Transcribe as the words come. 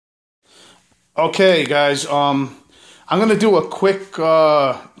Okay, guys, I'm going to do a quick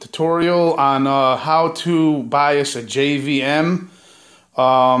tutorial on how to bias a JVM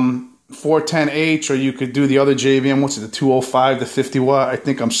 410H, or you could do the other JVM, what's it, the 205, the 50 watt. I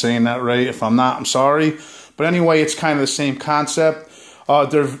think I'm saying that right. If I'm not, I'm sorry. But anyway, it's kind of the same concept.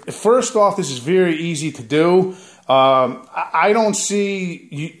 First off, this is very easy to do. I don't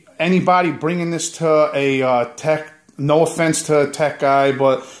see anybody bringing this to a tech. No offense to a tech guy,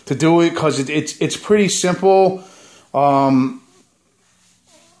 but to do it because it's pretty simple. And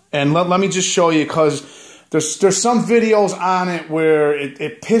let me just show you, because there's some videos on it where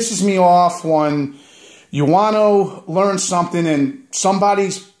it pisses me off when you want to learn something and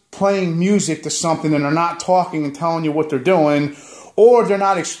somebody's playing music to something and they're not talking and telling you what they're doing, or they're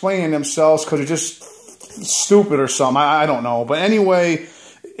not explaining themselves because they're just stupid or something. I don't know. But anyway,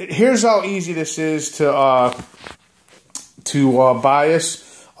 here's how easy this is to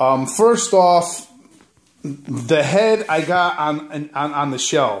bias. First off, the head I got on the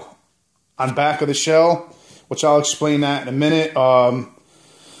shell, on back of the shell, which I'll explain that in a minute. But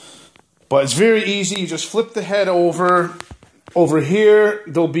it's very easy. You just flip the head over. Over here,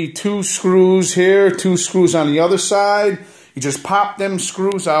 there'll be two screws here, two screws on the other side. You just pop them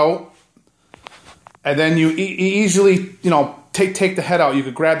screws out, and then you easily, take the head out. You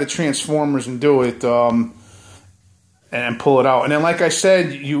could grab the transformers and do it. And pull it out. And then, like I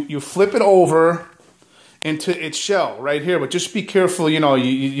said, you flip it over into its shell right here. But just be careful, you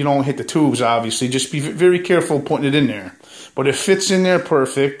don't hit the tubes, obviously. Just be very careful putting it in there. But it fits in there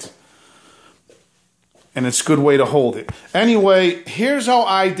perfect. And it's a good way to hold it. Anyway, here's how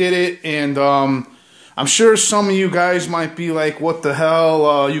I did it. And I'm sure some of you guys might be like, what the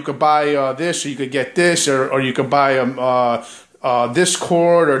hell? You could buy this, or you could get this, or you could buy this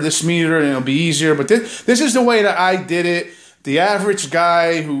cord or this meter, and it'll be easier. But this is the way that I did it. The average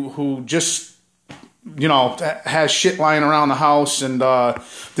guy who just has shit lying around the house, and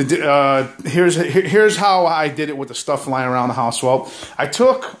here's how I did it with the stuff lying around the house. Well, I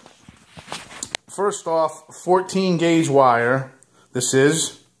took, first off, 14 gauge wire. This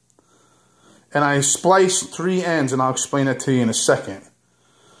is, and I spliced 3 ends, and I'll explain it to you in a second.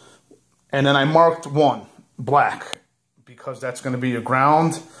 And then I marked one black, because that's going to be your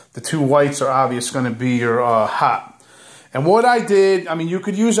ground. The 2 whites are obvious going to be your hot. And what I did, you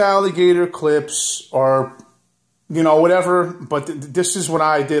could use alligator clips or, whatever, but this is what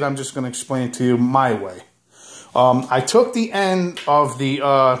I did. I'm just going to explain it to you my way. I took the end of the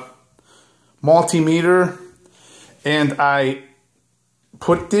multimeter and I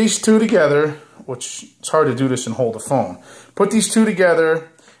put these two together, which it's hard to do this and hold the phone. Put these two together,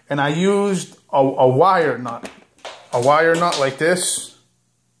 and I used a wire nut. A wire nut like this,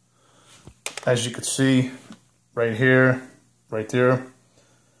 as you can see right here, right there,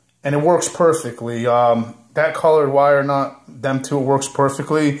 and it works perfectly. That colored wire nut, them two, works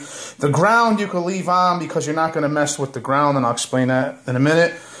perfectly. The ground you can leave on because you're not going to mess with the ground, and I'll explain that in a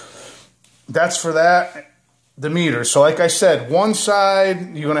minute. That's for that. The meter. So like I said, one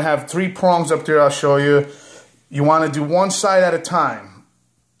side, you're going to have 3 prongs up there. I'll show you. You want to do one side at a time.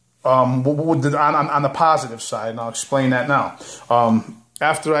 On the positive side, and I'll explain that now.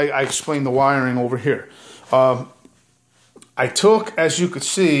 After I explain the wiring over here. I took, as you could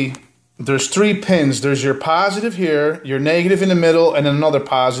see, there's 3 pins. There's your positive here, your negative in the middle, and then another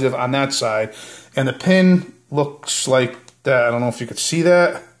positive on that side. And the pin looks like that. I don't know if you could see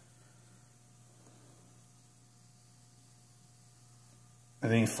that. It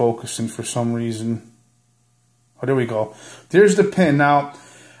ain't focusing for some reason. Oh, there we go. There's the pin. Now,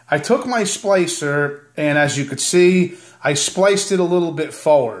 I took my splicer, and as you could see, I spliced it a little bit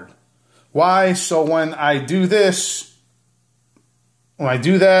forward. Why? So when I do this, when I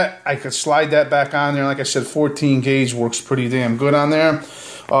do that, I could slide that back on there. Like I said, 14 gauge works pretty damn good on there.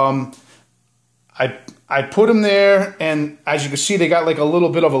 I put them there, and as you can see, they got like a little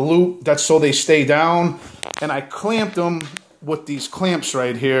bit of a loop. That's so they stay down. And I clamped them with these clamps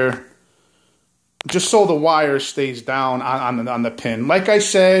right here, just so the wire stays down on the pin. Like I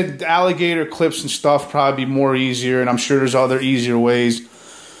said, alligator clips and stuff probably be more easier, and I'm sure there's other easier ways.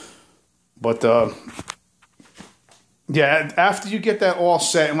 But yeah, after you get that all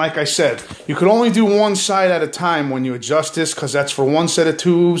set, and like I said, you can only do one side at a time when you adjust this, because that's for one set of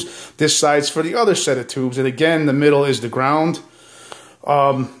tubes. This side's for the other set of tubes, and again, the middle is the ground.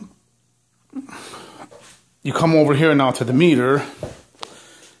 You come over here now to the meter.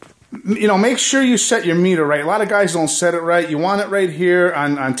 Make sure you set your meter right. A lot of guys don't set it right. You want it right here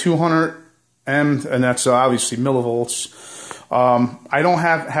on 200 M, and that's obviously millivolts. I don't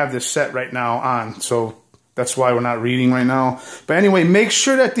have this set right now on, so That's why we're not reading right now. But anyway, make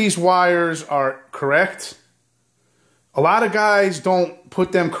sure that these wires are correct. A lot of guys don't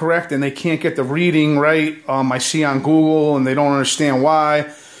put them correct and they can't get the reading right. I see on Google and they don't understand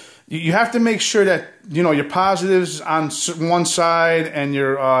why. You have to make sure that, you know, your positives on one side and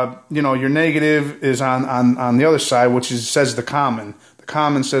your, you know, your negative is on the other side, which says the common. The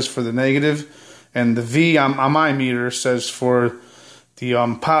common says for the negative, and the V on my meter says for the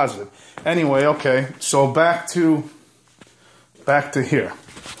positive. Anyway, okay, so back to here.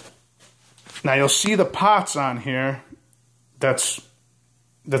 Now you'll see the pots on here. That's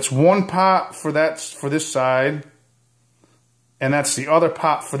one pot for this side, and that's the other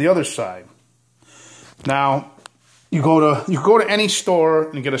pot for the other side. Now you go to any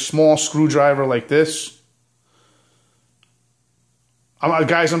store and get a small screwdriver like this.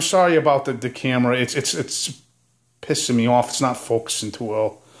 Guys, I'm sorry about the camera. It's pissing me off. It's not focusing too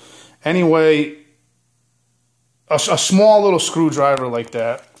well. Anyway, a small little screwdriver like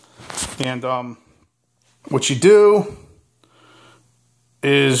that, and what you do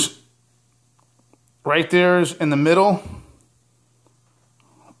is right there is in the middle.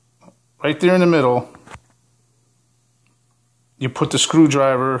 Right there in the middle, you put the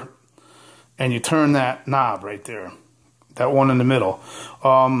screwdriver and you turn that knob right there. That one in the middle.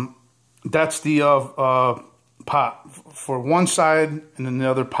 That's the pot for one side and then the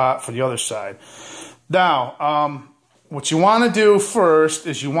other pot for the other side. Now, what you want to do first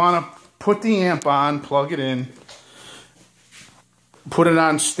is you want to put the amp on, plug it in, put it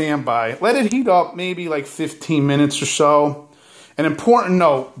on standby. Let it heat up maybe like 15 minutes or so. An important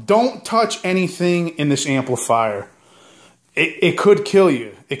note, don't touch anything in this amplifier. It could kill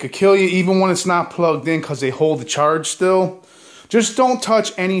you. It could kill you even when it's not plugged in because they hold the charge still. Just don't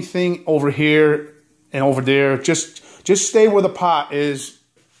touch anything over here and over there. Just stay where the pot is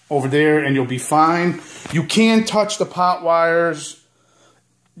over there and you'll be fine. You can touch the pot wires,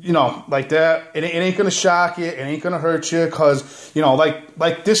 you know, like that. It ain't going to shock you. It ain't going to hurt you because, you know,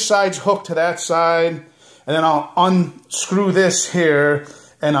 like this side's hooked to that side. And then I'll unscrew this here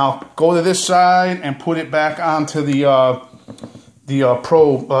and I'll go to this side and put it back onto the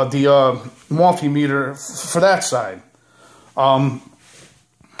multimeter for that side.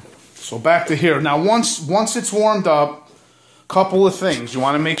 So back to here. Now once it's warmed up, couple of things you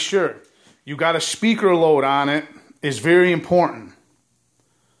want to make sure you got a speaker load on it is very important,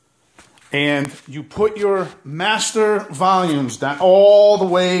 and you put your master volumes down all the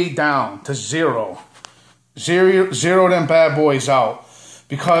way down to zero them bad boys out,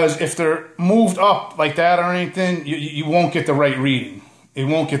 because if they're moved up like that or anything, you won't get the right reading. It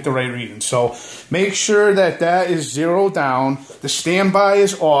won't get the right reading. So make sure that is zeroed down. The standby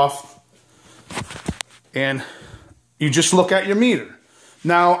is off. And you just look at your meter.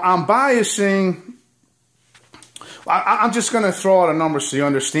 Now, I'm biasing. I'm just going to throw out a number so you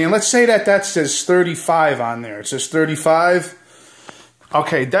understand. Let's say that says 35 on there. It says 35.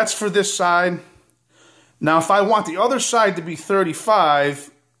 Okay, that's for this side. Now, if I want the other side to be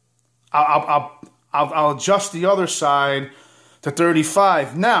 35, I'll adjust the other side to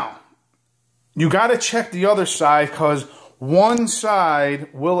 35. Now, you got to check the other side because one side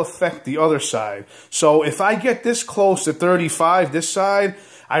will affect the other side. So if I get this close to 35, this side,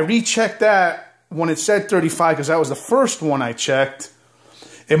 I recheck that when it said 35 because that was the first one I checked.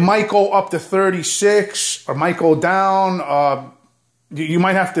 It might go up to 36 or might go down. You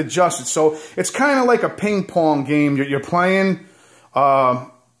might have to adjust it. So it's kind of like a ping pong game you're playing, but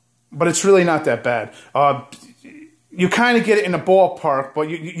it's really not that bad. You kind of get it in the ballpark, but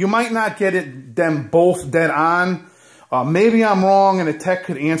you might not get them both dead on. Maybe I'm wrong and the tech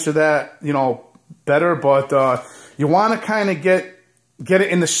could answer that, you know, better, but you want to kind of get it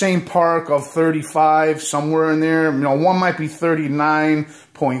in the same park of 35, somewhere in there. You know, one might be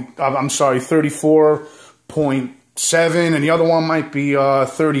 34.7 and the other one might be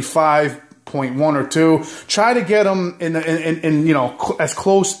 35.1 or 2. Try to get them in you know, as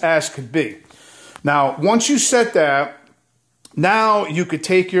close as could be. Now, once you set that, now you could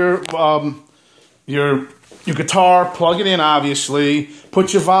take your guitar, plug it in, obviously,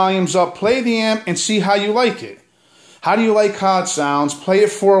 put your volumes up, play the amp, and see how you like it. How do you like how it sounds? Play it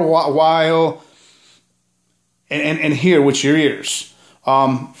for a while and hear with your ears.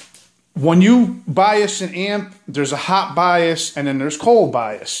 When you bias an amp, there's a hot bias and then there's cold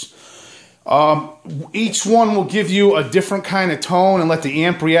bias. Each one will give you a different kind of tone and let the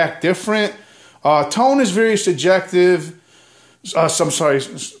amp react different. Tone is very subjective.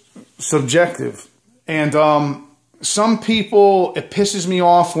 Subjective. And some people, it pisses me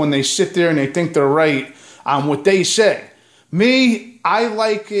off when they sit there and they think they're right on what they say. Me, I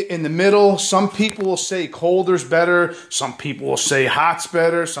like it in the middle. Some people will say colder's better. Some people will say hot's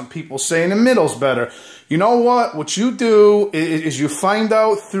better. Some people say in the middle's better. You know what? What you do is you find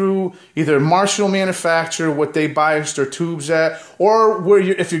out through either Marshall manufacturer what they bias their tubes at, or where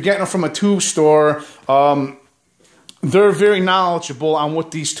if you're getting them from a tube store, they're very knowledgeable on what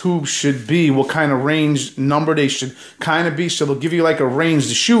these tubes should be, what kind of range number they should kind of be, so they'll give you like a range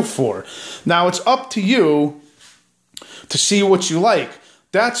to shoot for. Now, it's up to you to see what you like.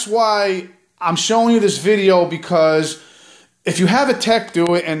 That's why I'm showing you this video, because if you have a tech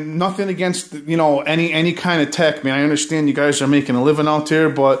do it, and nothing against, you know, any kind of tech, man, I understand you guys are making a living out there,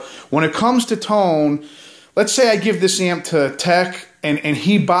 but when it comes to tone, let's say I give this amp to tech and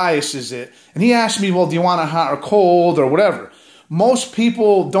he biases it, and he asks me, well, do you want it hot or cold or whatever? Most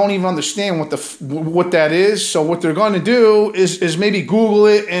people don't even understand what that is, so what they're going to do is maybe Google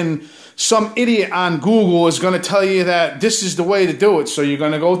it, and some idiot on Google is going to tell you that this is the way to do it, so you're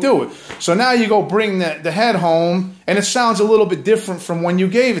going to go do it. So now you go bring the head home, and it sounds a little bit different from when you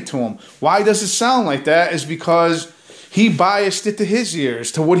gave it to him. Why does it sound like that? Is because he biased it to his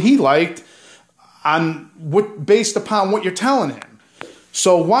ears, to what he liked, based upon what you're telling him.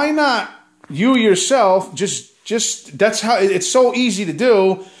 So why not you yourself, just that's how, it's so easy to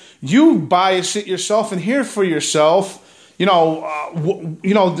do. You bias it yourself and hear for yourself, you know,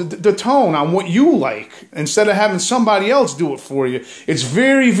 the tone on what you like, instead of having somebody else do it for you. It's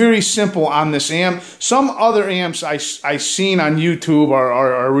very, very simple on this amp. Some other amps I seen on YouTube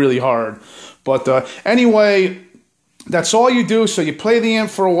are really hard. But anyway, that's all you do. So you play the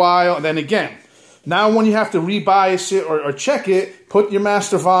amp for a while, and then again, now when you have to rebias it or check it, put your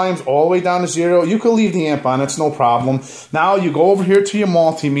master volumes all the way down to 0. You can leave the amp on, it's no problem. Now you go over here to your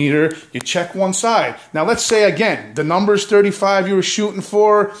multimeter, you check one side. Now let's say again, the number's 35 you were shooting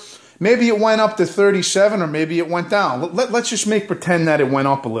for, maybe it went up to 37 or maybe it went down. Let's just pretend that it went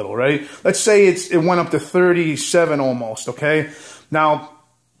up a little, right? Let's say it went up to 37 almost, okay? Now,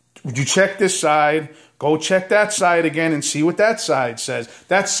 you check this side, go check that side again and see what that side says.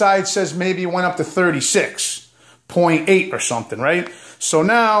 That side says maybe it went up to 36.8 or something, right? So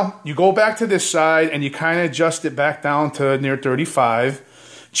now you go back to this side and you kind of adjust it back down to near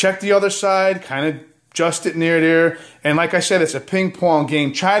 35. Check the other side, kind of adjust it near there. And like I said, it's a ping pong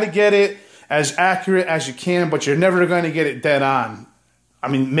game. Try to get it as accurate as you can, but you're never going to get it dead on. I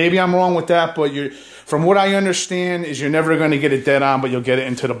mean, maybe I'm wrong with that, but from what I understand is you're never going to get it dead on, but you'll get it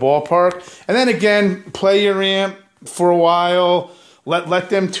into the ballpark. And then again, play your amp for a while. Let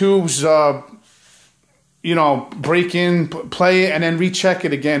them tubes, you know, break in, play it, and then recheck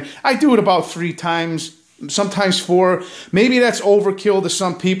it again. I do it about 3 times, sometimes 4. Maybe that's overkill to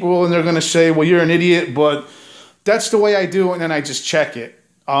some people, and they're going to say, well, you're an idiot, but that's the way I do it, and then I just check it.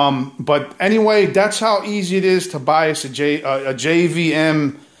 But anyway, that's how easy it is to bias a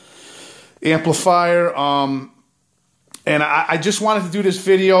JVM amplifier. And I just wanted to do this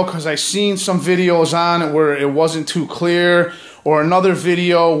video because I seen some videos on it where it wasn't too clear, or another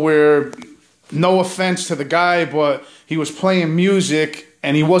video where, no offense to the guy, but he was playing music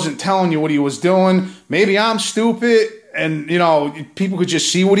and he wasn't telling you what he was doing. Maybe I'm stupid and, you know, people could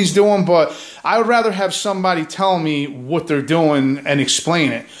just see what he's doing, but I would rather have somebody tell me what they're doing and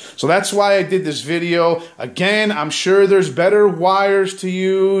explain it. So that's why I did this video. Again, I'm sure there's better wires to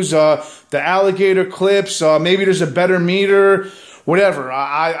use, the alligator clips, maybe there's a better meter, whatever.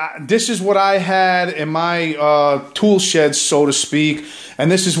 This is what I had in my tool shed, so to speak, and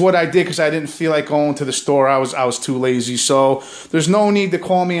this is what I did because I didn't feel like going to the store. I was too lazy. So there's no need to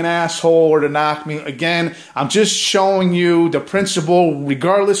call me an asshole or to knock me. Again, I'm just showing you the principle,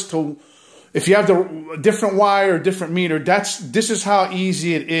 regardless to if you have the different wire or different meter. This is how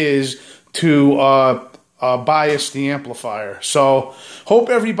easy it is to bias the amplifier. So hope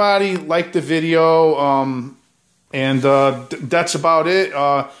everybody liked the video. And that's about it.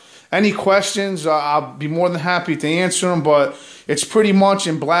 Any questions, I'll be more than happy to answer them, but it's pretty much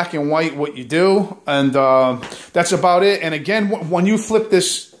in black and white what you do. And that's about it. And again, when you flip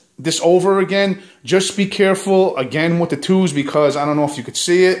this over again, just be careful, again, with the tubes, because I don't know if you could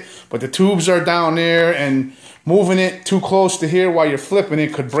see it, but the tubes are down there, and moving it too close to here while you're flipping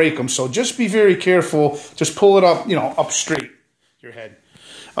it could break them. So just be very careful. Just pull it up, you know, up straight, your head.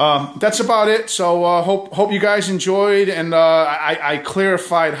 That's about it. So hope you guys enjoyed, and I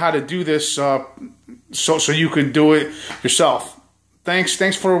clarified how to do this so you can do it yourself.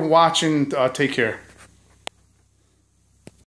 Thanks for watching. Take care.